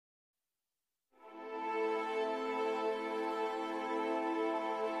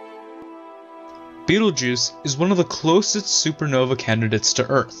Betelgeuse is one of the closest supernova candidates to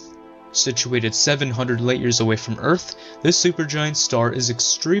Earth. Situated 700 light-years away from Earth, this supergiant star is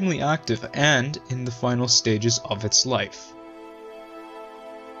extremely active and in the final stages of its life.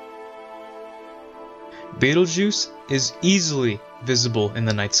 Betelgeuse is easily visible in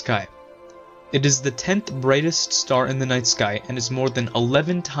the night sky. It is the 10th brightest star in the night sky and is more than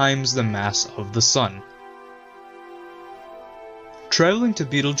 11 times the mass of the Sun. Traveling to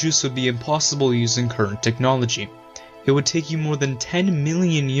Betelgeuse would be impossible using current technology. It would take you more than 10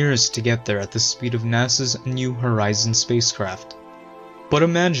 million years to get there at the speed of NASA's New Horizons spacecraft. But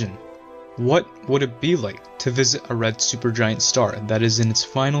imagine, what would it be like to visit a red supergiant star that is in its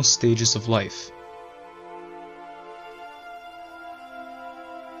final stages of life?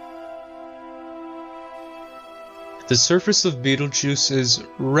 The surface of Betelgeuse is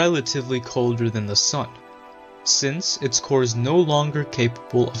relatively colder than the Sun. Since its core is no longer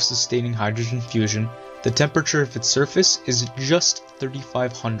capable of sustaining hydrogen fusion, the temperature of its surface is just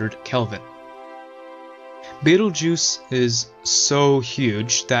 3500 Kelvin. Betelgeuse is so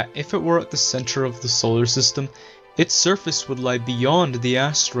huge that if it were at the center of the solar system, its surface would lie beyond the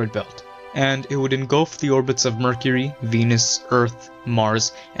asteroid belt, and it would engulf the orbits of Mercury, Venus, Earth,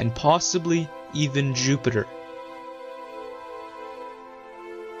 Mars, and possibly even Jupiter.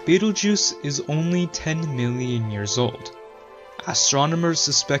 Betelgeuse is only 10 million years old. Astronomers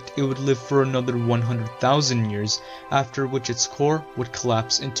suspect it would live for another 100,000 years, after which its core would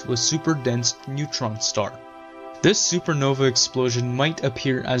collapse into a super-dense neutron star. This supernova explosion might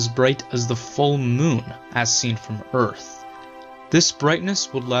appear as bright as the full moon, as seen from Earth. This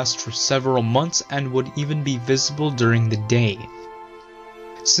brightness would last for several months and would even be visible during the day.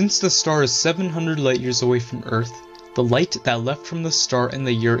 Since the star is 700 light-years away from Earth, the light that left from the star in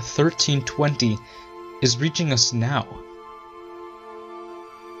the year 1320 is reaching us now.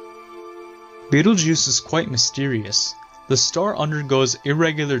 Betelgeuse is quite mysterious. The star undergoes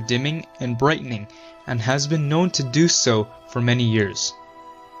irregular dimming and brightening and has been known to do so for many years.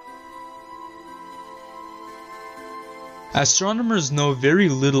 Astronomers know very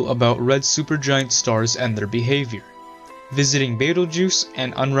little about red supergiant stars and their behavior. Visiting Betelgeuse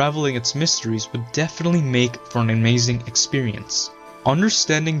and unraveling its mysteries would definitely make for an amazing experience.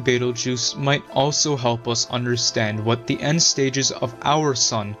 Understanding Betelgeuse might also help us understand what the end stages of our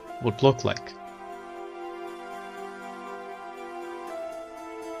Sun would look like.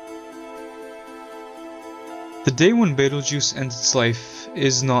 The day when Betelgeuse ends its life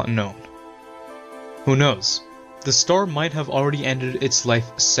is not known. Who knows? The star might have already ended its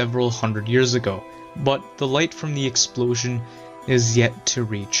life several hundred years ago, but the light from the explosion is yet to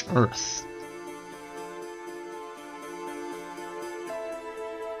reach Earth.